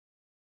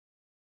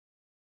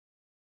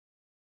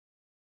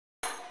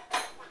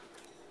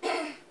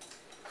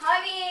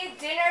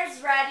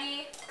Dinner's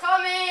ready.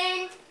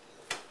 Coming!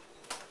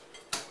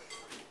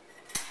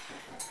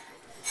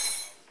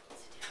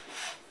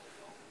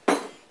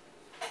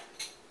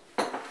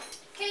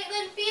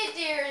 Caitlin, be a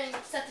dear and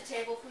set the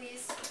table,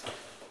 please.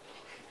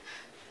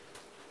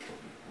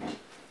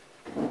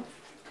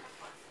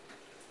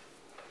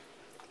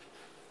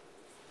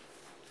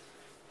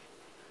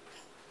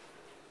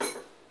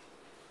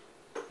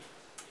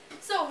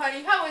 So,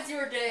 honey, how was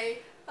your day?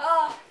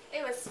 Oh,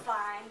 it was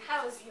fine.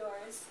 How was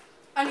yours?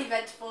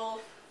 Uneventful.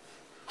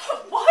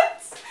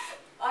 What?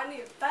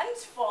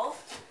 Uneventful?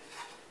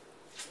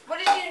 What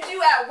did you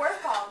do at work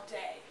all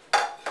day?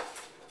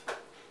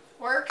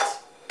 Worked.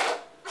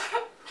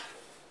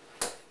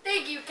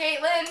 Thank you,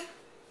 Caitlin.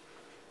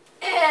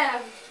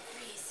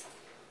 Please.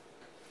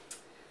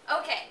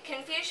 Okay,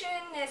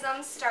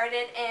 Confucianism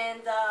started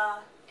in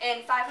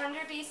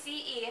 500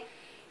 BCE,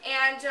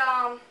 and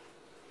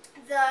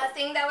the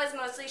thing that was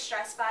mostly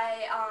stressed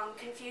by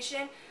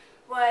Confucian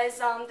was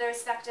the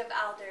respect of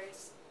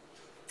elders.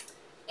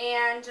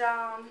 And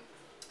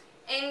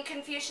in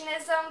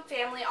Confucianism,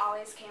 family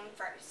always came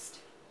first.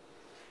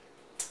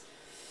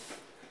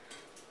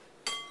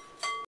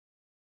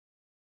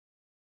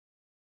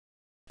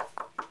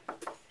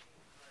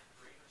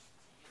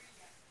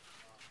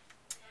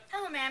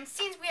 Hello, ma'am.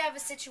 Seems we have a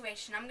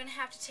situation. I'm going to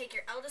have to take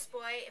your eldest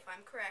boy, if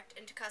I'm correct,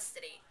 into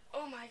custody.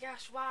 Oh my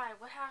gosh, why?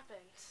 What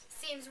happened?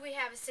 Seems we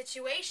have a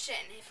situation,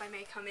 if I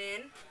may come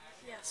in.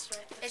 Yes,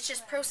 right. It's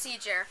just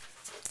procedure.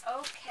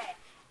 Okay,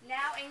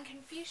 now in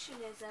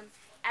Confucianism,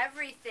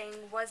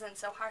 everything wasn't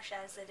so harsh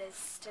as it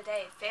is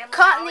today. Family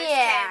Caught in always the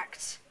came-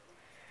 act.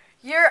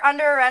 You're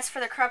under arrest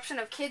for the corruption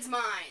of kids'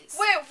 minds.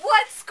 Wait,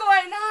 what's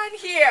going on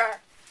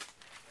here?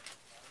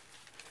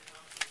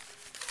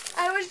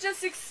 I was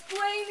just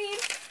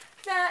explaining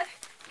that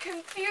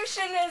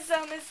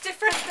Confucianism is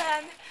different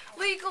than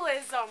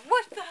legalism.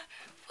 What?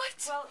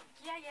 Well,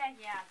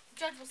 yeah.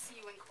 Judge will see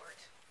you in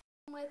court.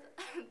 With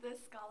the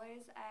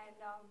scholars and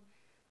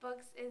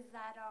books is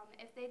that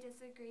if they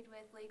disagreed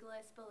with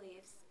legalist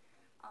beliefs,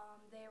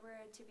 they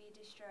were to be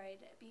destroyed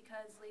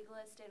because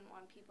legalists didn't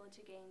want people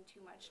to gain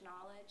too much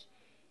knowledge.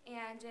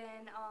 And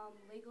in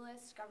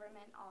legalists,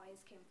 government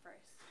always came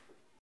first.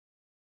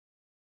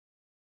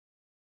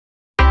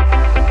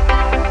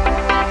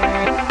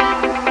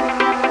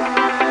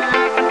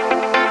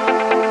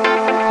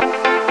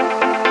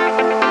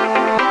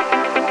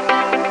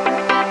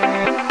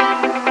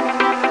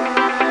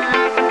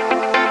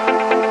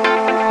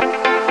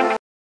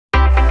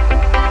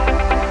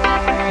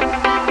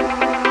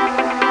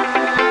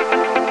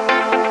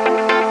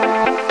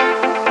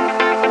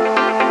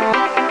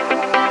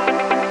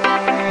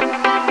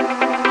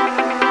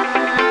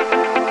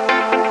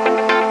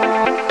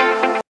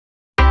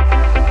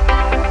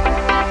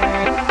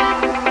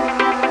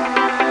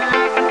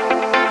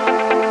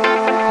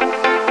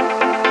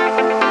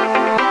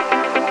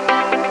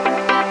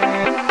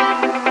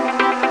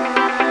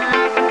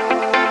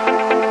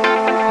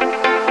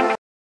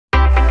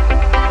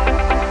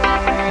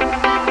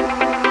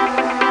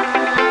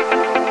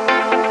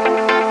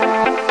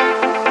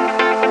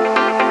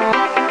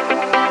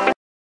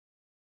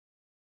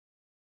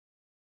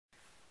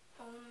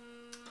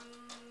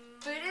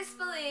 Buddhists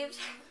believed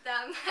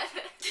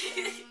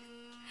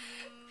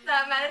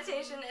that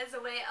meditation is a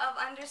way of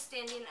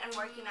understanding and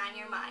working on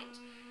your mind.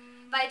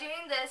 By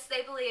doing this,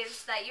 they believed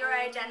that you are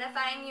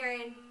identifying your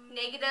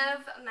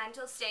negative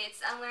mental states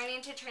and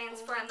learning to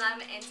transform them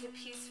into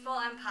peaceful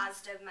and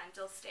positive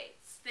mental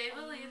states. They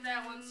believe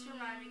that once your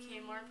mind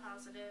became more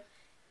positive,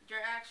 your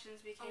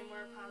actions became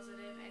more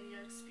positive, and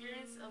your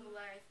experience of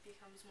life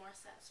becomes more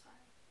satisfying.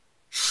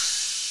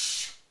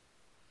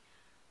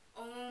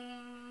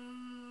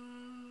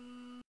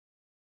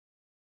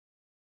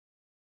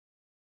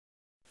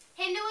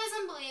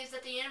 Hinduism believes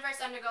that the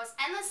universe undergoes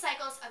endless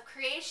cycles of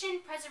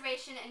creation,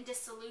 preservation, and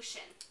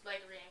dissolution.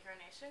 Like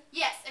reincarnation?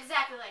 Yes,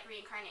 exactly like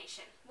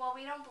reincarnation. Well,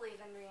 we don't believe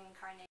in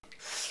reincarnation.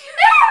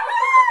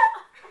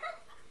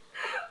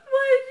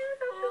 Why do you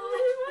have to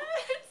leave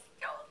us?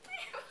 Don't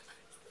leave us.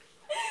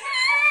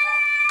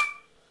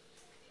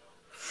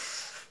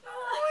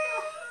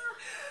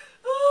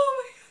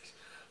 Oh my gosh.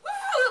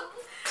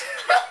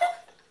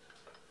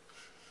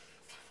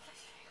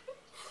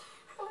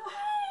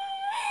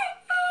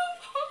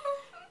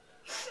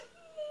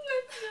 I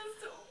feel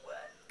so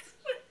wet.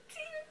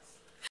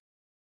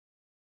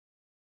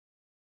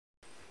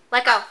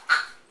 Let go.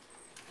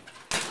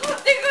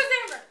 There goes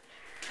Amber.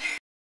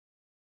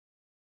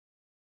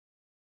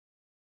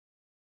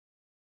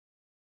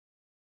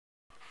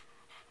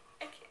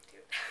 I can't do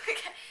it.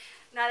 Okay.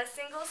 Not a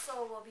single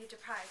soul will be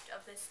deprived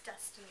of this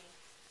destiny.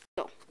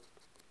 Go.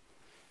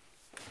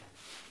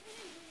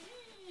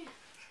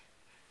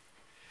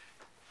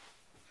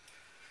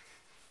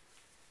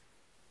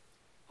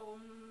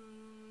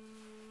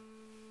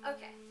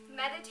 Okay.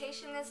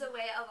 Meditation is a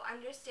way of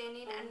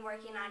understanding and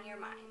working on your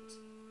mind.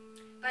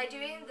 By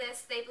doing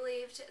this, they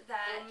believed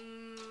that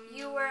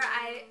you were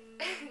identified.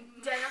 I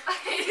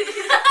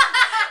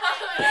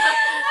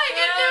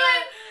can do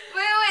it.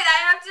 Wait.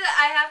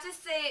 I have to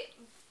say,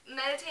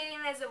 meditating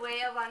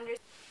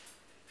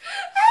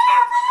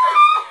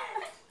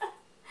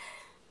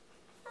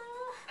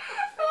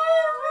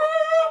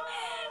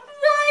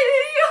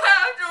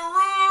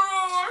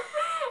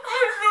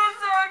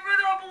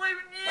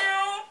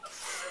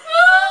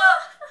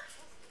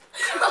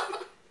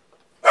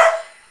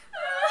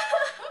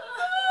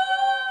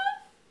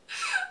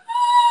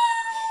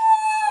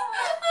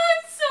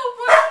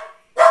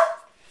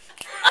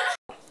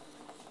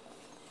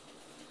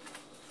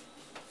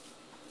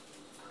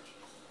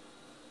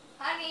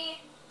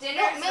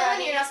Milton,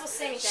 ready. you're not supposed to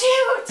say anything.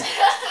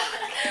 Shoot!